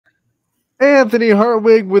Anthony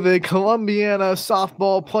Hartwig with a Columbiana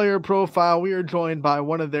softball player profile. We are joined by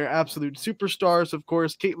one of their absolute superstars, of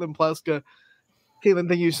course, Caitlin Pleska. Caitlin,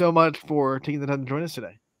 thank you so much for taking the time to join us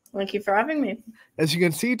today. Thank you for having me. As you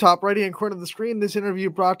can see, top right-hand corner of the screen, this interview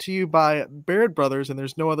brought to you by Baird Brothers, and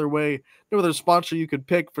there's no other sponsor you could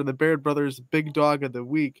pick for the Baird Brothers Big Dog of the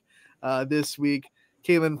Week this week.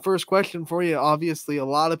 Caitlin, first question for you. Obviously, a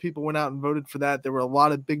lot of people went out and voted for that. There were a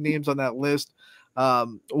lot of big names on that list.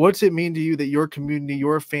 What's it mean to you that your community,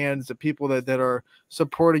 your fans, the people that are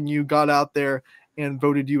supporting you got out there and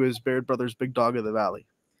voted you as Baird Brothers Big Dog of the Valley?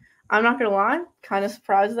 I'm not going to lie, kind of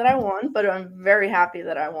surprised that I won, but I'm very happy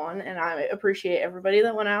that I won, and I appreciate everybody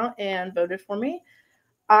that went out and voted for me.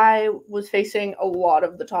 I was facing a lot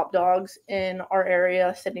of the top dogs in our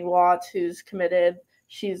area. Sydney Watts, who's committed,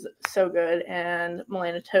 she's so good, and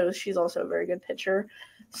Milena Toast, she's also a very good pitcher.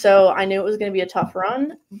 So I knew it was going to be a tough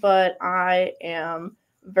run, but I am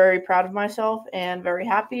very proud of myself and very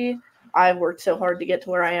happy. I've worked so hard to get to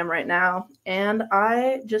where I am right now, and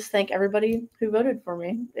I just thank everybody who voted for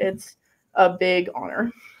me. It's a big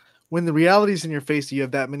honor. When the reality's in your face, you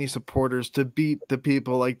have that many supporters to beat the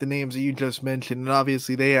people like the names that you just mentioned, and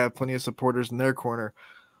obviously they have plenty of supporters in their corner.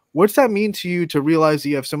 What's that mean to you to realize that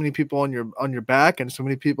you have so many people on your back and so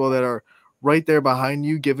many people that are right there behind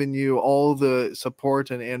you, giving you all the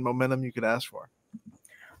support and momentum you could ask for?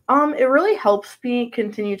 It really helps me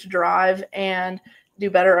continue to drive and do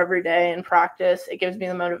better every day in practice. It gives me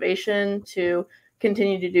the motivation to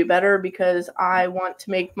continue to do better because I want to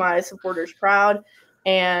make my supporters proud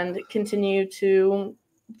and continue to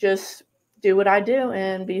just do what I do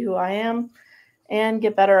and be who I am and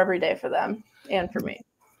get better every day for them and for me.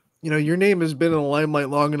 Your name has been in the limelight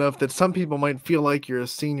long enough that some people might feel like you're a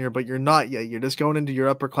senior, but you're not yet. You're just going into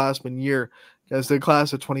your upperclassman year as the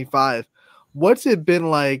class of 25. What's it been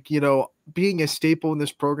like, being a staple in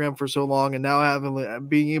this program for so long and now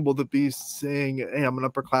being able to be saying, hey, I'm an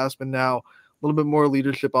upperclassman now, a little bit more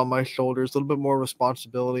leadership on my shoulders, a little bit more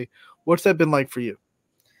responsibility. What's that been like for you?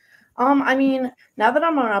 Now that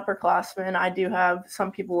I'm an upperclassman, I do have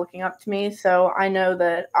some people looking up to me, so I know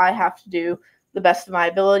that I have to do the best of my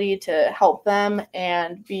ability to help them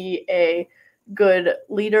and be a good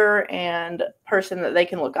leader and person that they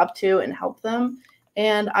can look up to and help them.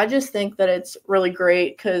 And I just think that it's really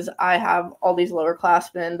great because I have all these lower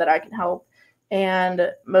classmen that I can help and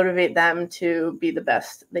motivate them to be the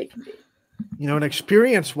best they can be. And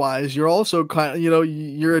experience-wise, you're also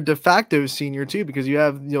you're a de facto senior too because you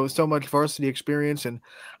have, so much varsity experience and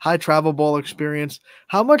high travel ball experience.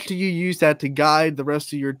 How much do you use that to guide the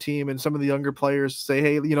rest of your team and some of the younger players to say,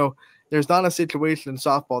 hey, there's not a situation in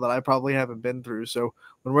softball that I probably haven't been through. So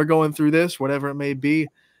when we're going through this, whatever it may be,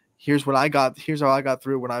 here's how I got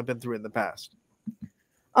through it when I've been through it in the past.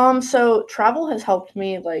 So travel has helped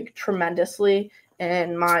me like tremendously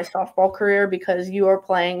in my softball career because you are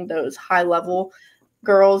playing those high level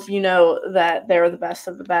girls, you know that they're the best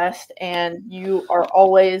of the best, and you are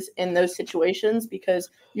always in those situations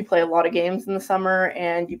because you play a lot of games in the summer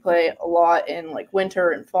and you play a lot in like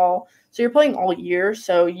winter and fall. So you're playing all year,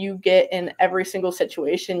 so you get in every single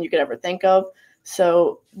situation you could ever think of.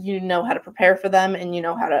 So you know how to prepare for them and you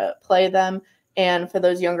know how to play them. And for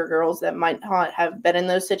those younger girls that might not have been in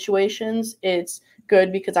those situations, it's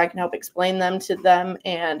good because I can help explain them to them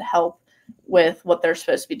and help with what they're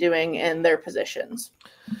supposed to be doing in their positions.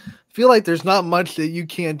 Feel like there's not much that you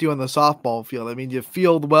can't do on the softball field. I mean, you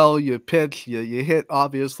field well, you pitch, you hit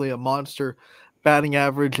obviously a monster batting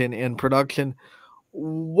average and production.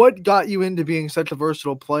 What got you into being such a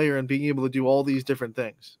versatile player and being able to do all these different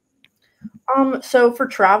things? So for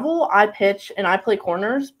travel, I pitch and I play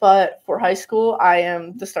corners, but for high school, I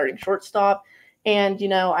am the starting shortstop. And,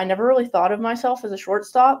 I never really thought of myself as a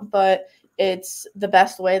shortstop, but it's the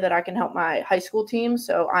best way that I can help my high school team.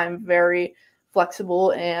 So I'm very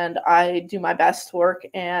flexible and I do my best to work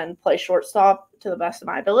and play shortstop to the best of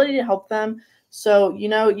my ability to help them. So, you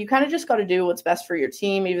kind of just got to do what's best for your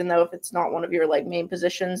team, even though if it's not one of your like main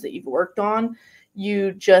positions that you've worked on,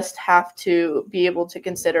 you just have to be able to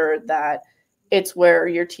consider that it's where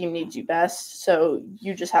your team needs you best. So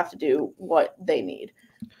you just have to do what they need.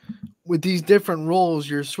 With these different roles,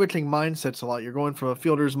 you're switching mindsets a lot. You're going from a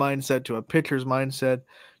fielder's mindset to a pitcher's mindset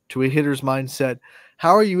to a hitter's mindset.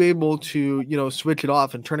 How are you able to, switch it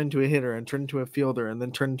off and turn into a hitter and turn into a fielder and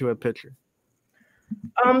then turn into a pitcher?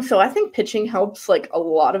 So I think pitching helps like a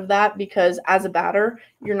lot of that because as a batter,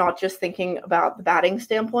 you're not just thinking about the batting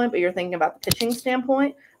standpoint, but you're thinking about the pitching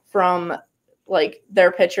standpoint from like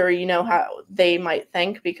their pitcher, how they might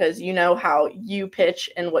think because you know how you pitch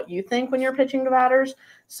and what you think when you're pitching to batters.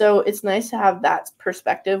 So it's nice to have that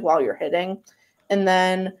perspective while you're hitting. And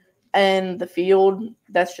then And the field,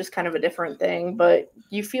 that's just kind of a different thing. But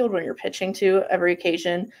you field when you're pitching to every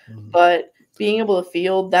occasion. Mhm. But being able to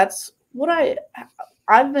field, that's what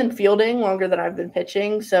I've been fielding longer than I've been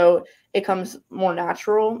pitching, so it comes more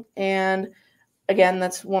natural. And again,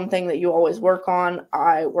 that's one thing that you always work on.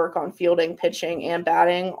 I work on fielding, pitching, and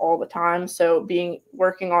batting all the time. So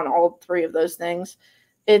working on all three of those things,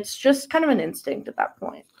 it's just kind of an instinct at that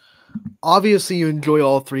point. Obviously, you enjoy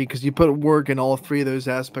all three because you put work in all three of those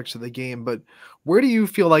aspects of the game. But where do you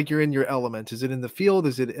feel like you're in your element? Is it in the field?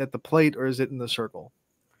 Is it at the plate? Or is it in the circle?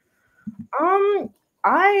 Um,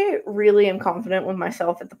 I really am confident with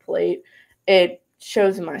myself at the plate. It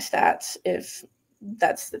shows in my stats if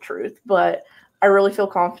that's the truth, but I really feel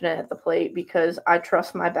confident at the plate because I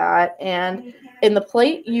trust my bat. And in the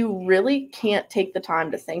plate, you really can't take the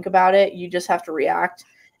time to think about it. You just have to react.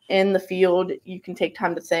 In the field, you can take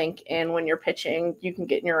time to think, and when you're pitching, you can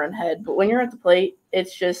get in your own head. But when you're at the plate,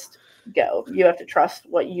 it's just go. You have to trust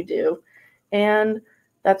what you do, and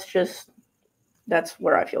that's just that's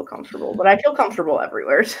where I feel comfortable, but I feel comfortable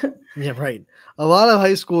everywhere. Yeah, right. A lot of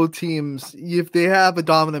high school teams, if they have a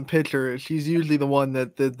dominant pitcher, she's usually the one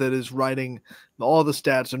that is writing all the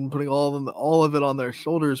stats and putting all of it on their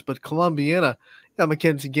shoulders. But Columbiana, you got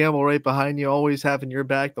Mackenzie Gamble right behind you, always having your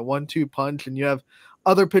back, the 1-2 punch, and you have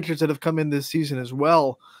other pitchers that have come in this season as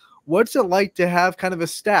well. What's it like to have kind of a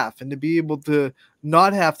staff and to be able to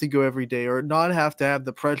not have to go every day or not have to have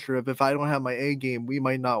the pressure of if I don't have my A game, we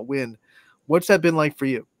might not win? What's that been like for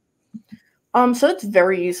you? So it's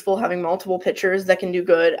very useful having multiple pitchers that can do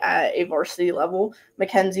good at a varsity level.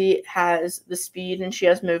 Mackenzie has the speed and she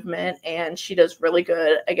has movement, and she does really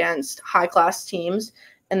good against high class teams.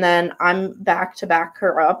 And then I'm back to back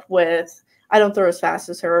her up with, I don't throw as fast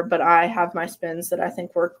as her, but I have my spins that I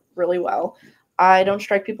think work really well. I don't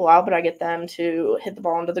strike people out, but I get them to hit the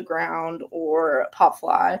ball into the ground or pop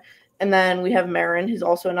fly. And then we have Marin, who's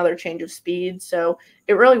also another change of speed. So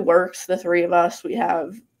it really works. The three of us, we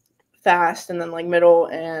have fast and then like middle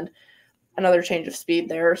and another change of speed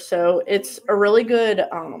there. So it's a really good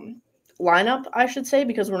lineup, I should say,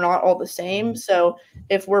 because we're not all the same. So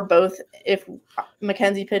if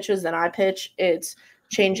Mackenzie pitches, then I pitch, it's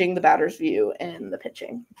changing the batter's view and the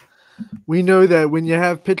pitching. We know that when you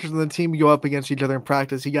have pitchers on the team go up against each other in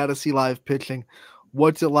practice, you got to see live pitching.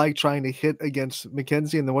 What's it like trying to hit against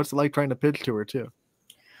Mackenzie, and then what's it like trying to pitch to her too?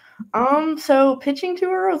 So pitching to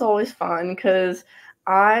her was always fun because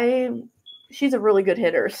she's a really good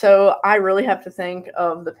hitter. So I really have to think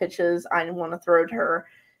of the pitches I want to throw to her.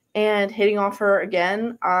 And hitting off her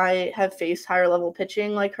again, I have faced higher level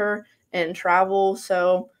pitching like her in travel.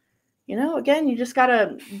 So, again, you just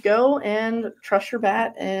gotta go and trust your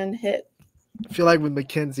bat and hit. I feel like with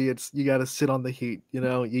Mackenzie, it's you got to sit on the heat. You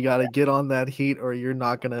got to get on that heat, or you're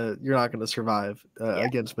not gonna survive Yeah.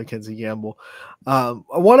 against Mackenzie Gamble. I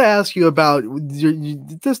want to ask you about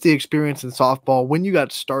just the experience in softball when you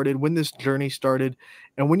got started, when this journey started,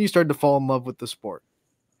 and when you started to fall in love with the sport.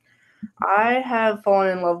 I have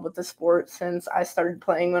fallen in love with the sport since I started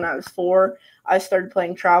playing when I was 4. I started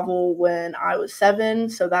playing travel when I was 7,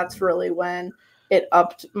 so that's really when it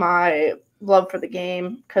upped my love for the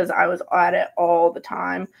game because I was at it all the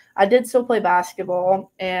time. I did still play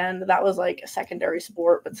basketball, and that was like a secondary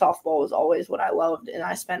sport, but softball was always what I loved, and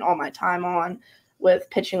I spent all my time on with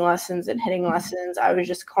pitching lessons and hitting lessons. I was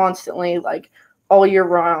just constantly like all year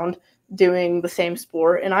round doing the same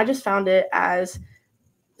sport, and I just found it as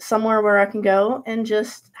somewhere where I can go and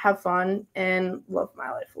just have fun and love my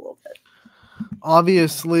life a little bit.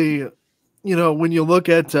 Obviously, when you look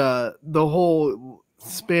at the whole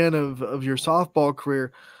span of your softball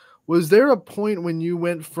career, was there a point when you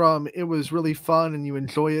went from it was really fun and you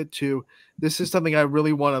enjoy it to this is something I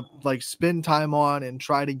really want to like spend time on and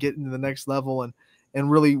try to get into the next level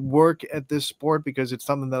and really work at this sport because it's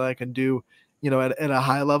something that I can do, at a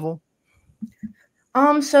high level?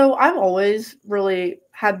 So I've always really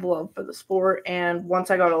had love for the sport, and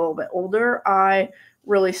once I got a little bit older, I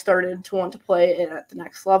really started to want to play it at the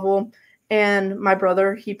next level. And my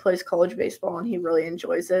brother, he plays college baseball and he really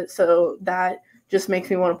enjoys it. So that just makes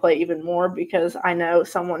me want to play even more because I know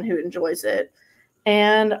someone who enjoys it.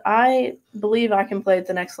 And I believe I can play at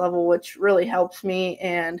the next level, which really helps me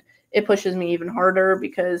and it pushes me even harder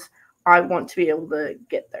because I want to be able to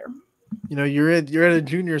get there. You're at a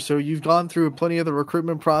junior, so you've gone through plenty of the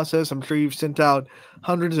recruitment process. I'm sure you've sent out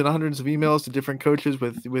hundreds and hundreds of emails to different coaches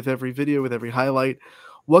with every video, with every highlight.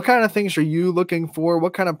 What kind of things are you looking for?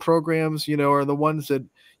 What kind of programs, are the ones that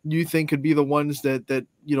you think could be the ones that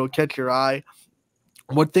catch your eye?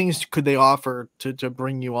 What things could they offer to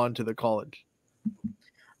bring you on to the college?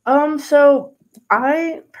 So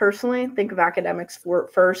I personally think of academics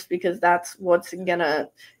first because that's what's gonna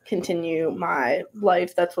continue my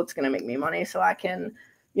life. That's what's gonna make me money, so I can,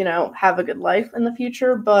 have a good life in the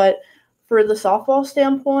future. But for the softball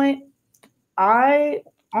standpoint, I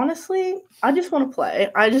honestly, I just want to play.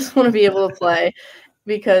 I just want to be able to play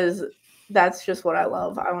because that's just what I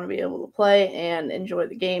love. I want to be able to play and enjoy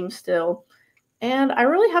the game still. And I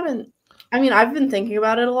really haven't, I mean, I've been thinking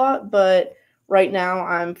about it a lot, but right now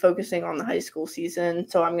I'm focusing on the high school season.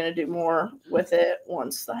 So I'm going to do more with it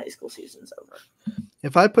once the high school season's over.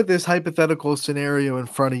 If I put this hypothetical scenario in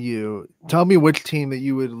front of you, tell me which team that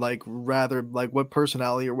you would what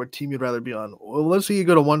personality or what team you'd rather be on. Well, let's say you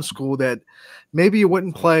go to one school that maybe you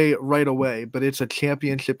wouldn't play right away, but it's a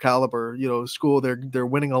championship caliber, school. They're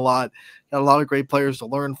winning a lot, got a lot of great players to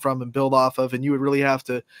learn from and build off of, and you would really have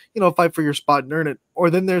to, fight for your spot and earn it. Or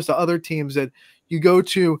then there's the other teams that you go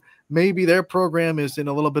to. Maybe their program is in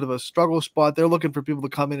a little bit of a struggle spot. They're looking for people to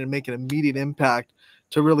come in and make an immediate impact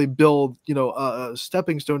to really build,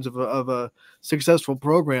 stepping stones of a successful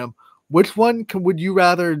program. Which one would you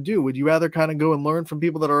rather do? Would you rather kind of go and learn from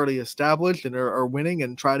people that are already established and are winning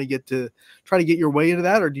and try to get your way into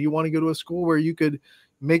that? Or do you want to go to a school where you could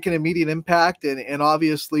make an immediate impact and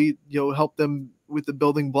obviously, help them with the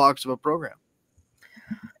building blocks of a program?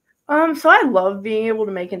 So I love being able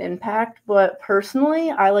to make an impact, but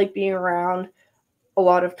personally, I like being around a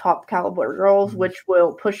lot of top caliber girls, which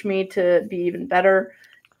will push me to be even better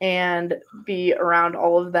and be around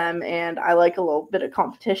all of them. And I like a little bit of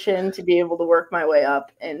competition to be able to work my way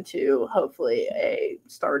up into hopefully a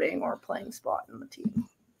starting or playing spot in the team.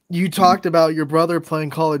 You talked about your brother playing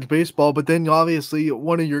college baseball, but then obviously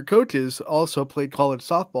one of your coaches also played college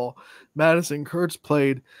softball. Madison Kurtz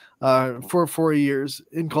played for 4 years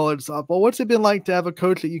in college softball. What's it been like to have a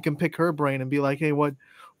coach that you can pick her brain and be like, hey, what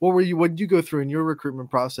did you go through in your recruitment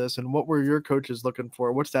process, and what were your coaches looking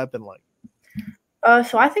for? What's that been like?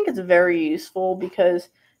 So I think it's very useful because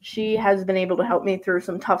she has been able to help me through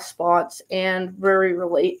some tough spots and very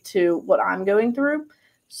relate to what I'm going through.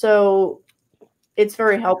 So it's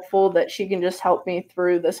very helpful that she can just help me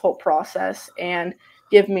through this whole process and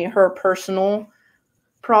give me her personal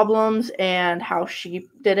problems and how she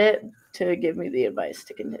did it to give me the advice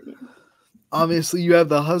to continue. Obviously, you have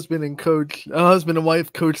the husband and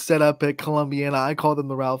wife coach set up at Columbiana. I call them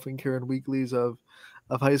the Ralph and Karen Weekleys of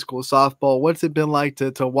high school softball. What's it been like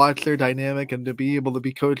to watch their dynamic and to be able to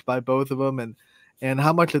be coached by both of them, and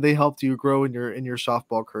how much have they helped you grow in your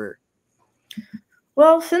softball career?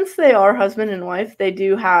 Well, since they are husband and wife,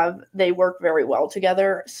 they work very well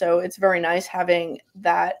together. So it's very nice having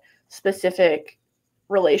that specific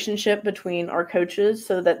relationship between our coaches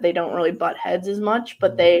so that they don't really butt heads as much,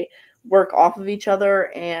 but they work off of each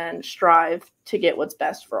other and strive to get what's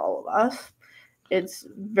best for all of us. It's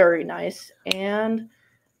very nice. And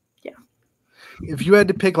yeah. If you had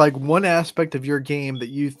to pick like one aspect of your game that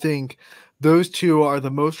you think those two are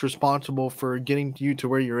the most responsible for getting you to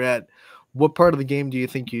where you're at, what part of the game do you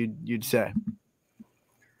think you'd say?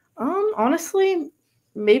 Honestly,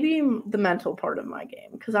 maybe the mental part of my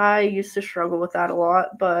game, because I used to struggle with that a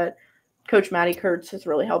lot, but Coach Maddie Kurtz has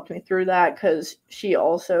really helped me through that because she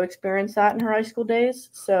also experienced that in her high school days.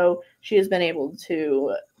 So she has been able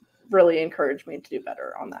to really encourage me to do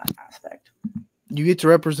better on that aspect. You get to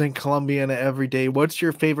represent Columbiana every day. What's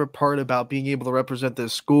your favorite part about being able to represent the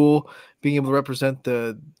school, being able to represent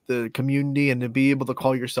the community, and to be able to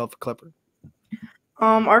call yourself a Clipper?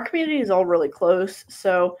 Our community is all really close,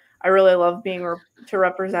 so I really love being to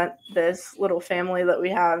represent this little family that we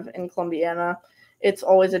have in Columbiana. It's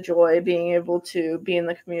always a joy being able to be in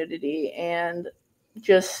the community and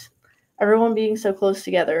just everyone being so close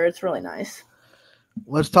together. It's really nice.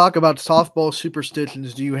 Let's talk about softball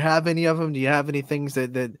superstitions. Do you have any of them? Do you have any things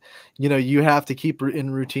that you have to keep in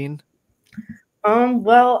routine?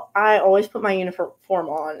 Well, I always put my uniform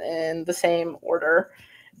on in the same order,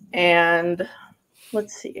 and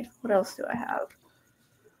let's see, what else do I have?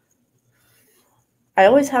 I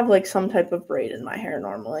always have like some type of braid in my hair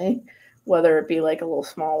normally, whether it be like a little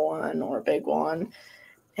small one or a big one.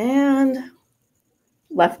 And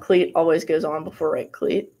left cleat always goes on before right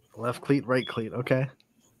cleat. Left cleat, right cleat. Okay.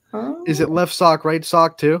 Is it left sock, right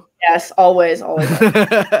sock too? Yes, always. Can't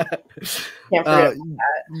forget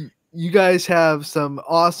that. You guys have some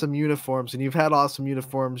awesome uniforms, and you've had awesome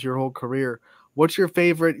uniforms your whole career. What's your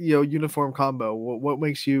favorite, uniform combo? What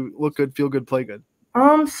makes you look good, feel good, play good?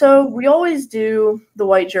 So we always do the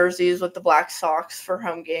white jerseys with the black socks for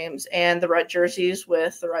home games and the red jerseys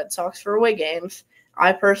with the red socks for away games.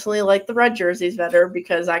 I personally like the red jerseys better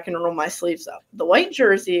because I can roll my sleeves up. The white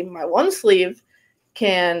jersey, my one sleeve,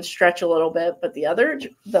 can stretch a little bit, but the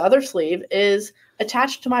other sleeve is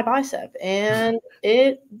attached to my bicep and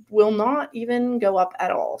it will not even go up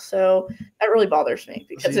at all. So that really bothers me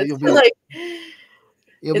because So it's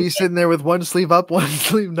you'll be sitting there with one sleeve up, one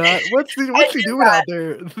sleeve not. What's he doing out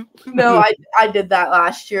there? No, I did that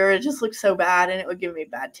last year. It just looked so bad and it would give me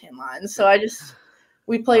bad tan lines. So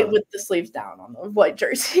we played with the sleeves down on the white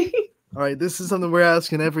jersey. All right, this is something we're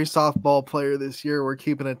asking every softball player this year. We're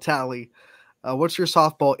keeping a tally. What's your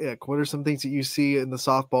softball ick? What are some things that you see in the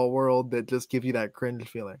softball world that just give you that cringe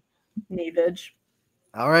feeling? Neavage.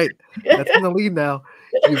 All right, that's in the lead now.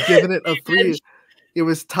 You've given it a 3. It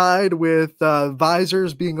was tied with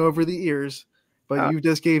visors being over the ears, but you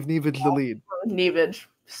just gave Neavage the lead. Neavage,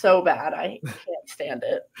 so bad. I can't stand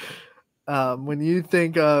it. When you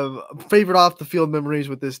think of favorite off the field memories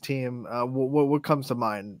with this team, what comes to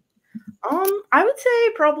mind? I would say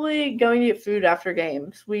probably going to get food after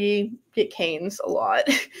games. We get Canes a lot.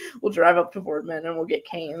 We'll drive up to Boardman and we'll get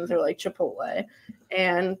Canes or like Chipotle.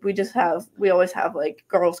 And we always have like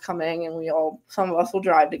girls coming and some of us will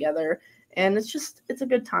drive together. And it's a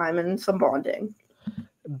good time and some bonding.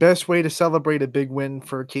 Best way to celebrate a big win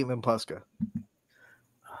for Caitlin Pleska?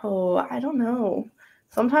 Oh, I don't know.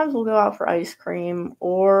 Sometimes we'll go out for ice cream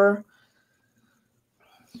or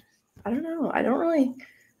I don't know. I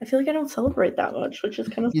feel like I don't celebrate that much, which is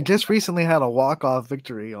kind of. You just recently had a walk-off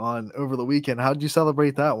victory over the weekend. How did you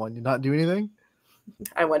celebrate that one? You not do anything?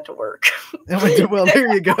 I went to work. Well,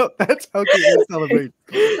 there you go. That's how you celebrate.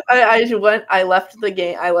 I left the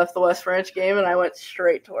game. I left the West Branch game, and I went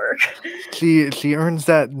straight to work. She earns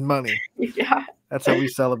that money. Yeah. That's how we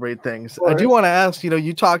celebrate things. I do want to ask,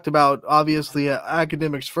 you talked about obviously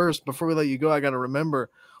academics first. Before we let you go, I got to remember,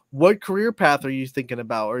 what career path are you thinking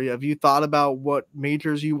about? Or have you thought about what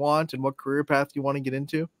majors you want and what career path you want to get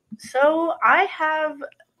into? So I have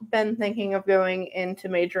been thinking of going into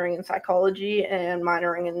majoring in psychology and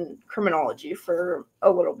minoring in criminology for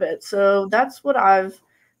a little bit. So that's what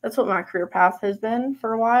my career path has been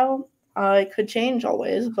for a while. It could change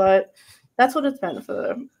always, but that's what it's been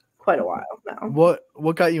for quite a while now.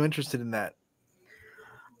 What got you interested in that?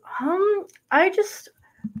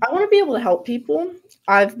 I want to be able to help people.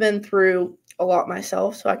 I've been through a lot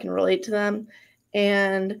myself, so I can relate to them.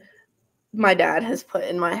 And my dad has put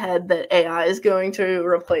in my head that AI is going to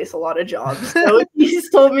replace a lot of jobs. So he's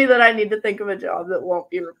told me that I need to think of a job that won't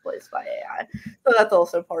be replaced by AI. So that's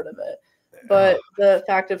also part of it. But the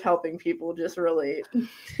fact of helping people just really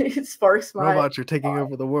sparks my... Robots are taking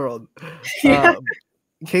over the world. Yeah.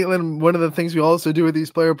 Caitlin, one of the things we also do with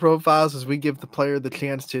these player profiles is we give the player the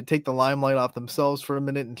chance to take the limelight off themselves for a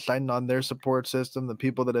minute and shine on their support system, the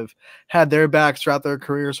people that have had their backs throughout their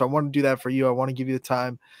career. So I want to do that for you. I want to give you the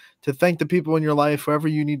time to thank the people in your life, whoever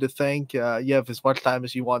you need to thank. You have as much time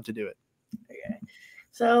as you want to do it. Okay.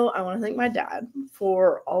 So I want to thank my dad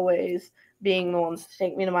for always being the ones to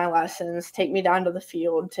take me to my lessons, take me down to the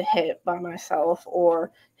field to hit by myself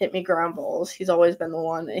or hit me ground balls. He's always been the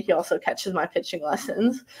one. And he also catches my pitching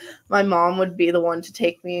lessons. My mom would be the one to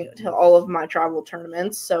take me to all of my travel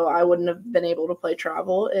tournaments. So I wouldn't have been able to play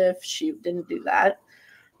travel if she didn't do that.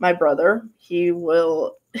 My brother, he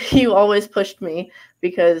always pushed me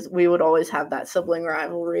because we would always have that sibling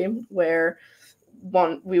rivalry where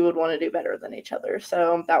we would want to do better than each other.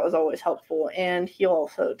 So that was always helpful. And he'll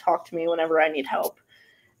also talk to me whenever I need help.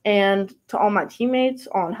 And to all my teammates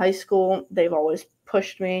on high school, they've always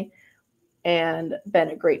pushed me and been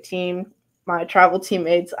a great team. My travel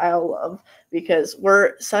teammates I love because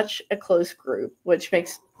we're such a close group, which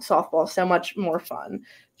makes softball so much more fun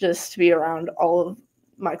just to be around all of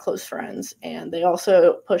my close friends. And they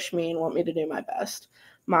also push me and want me to do my best.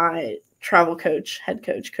 My travel coach, head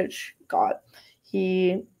coach, Coach Gott,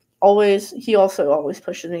 he also always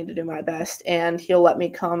pushes me to do my best, and he'll let me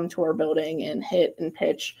come to our building and hit and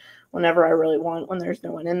pitch whenever I really want when there's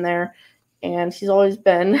no one in there. And he's always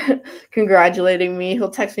been congratulating me. He'll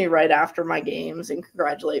text me right after my games and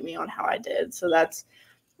congratulate me on how I did. So that's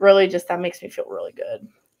really that makes me feel really good.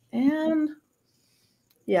 And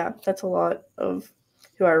yeah, that's a lot of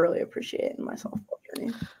who I really appreciate in my softball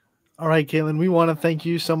journey. All right, Caitlin, we want to thank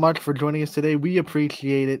you so much for joining us today. We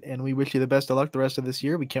appreciate it, and we wish you the best of luck the rest of this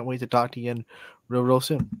year. We can't wait to talk to you again real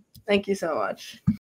soon. Thank you so much.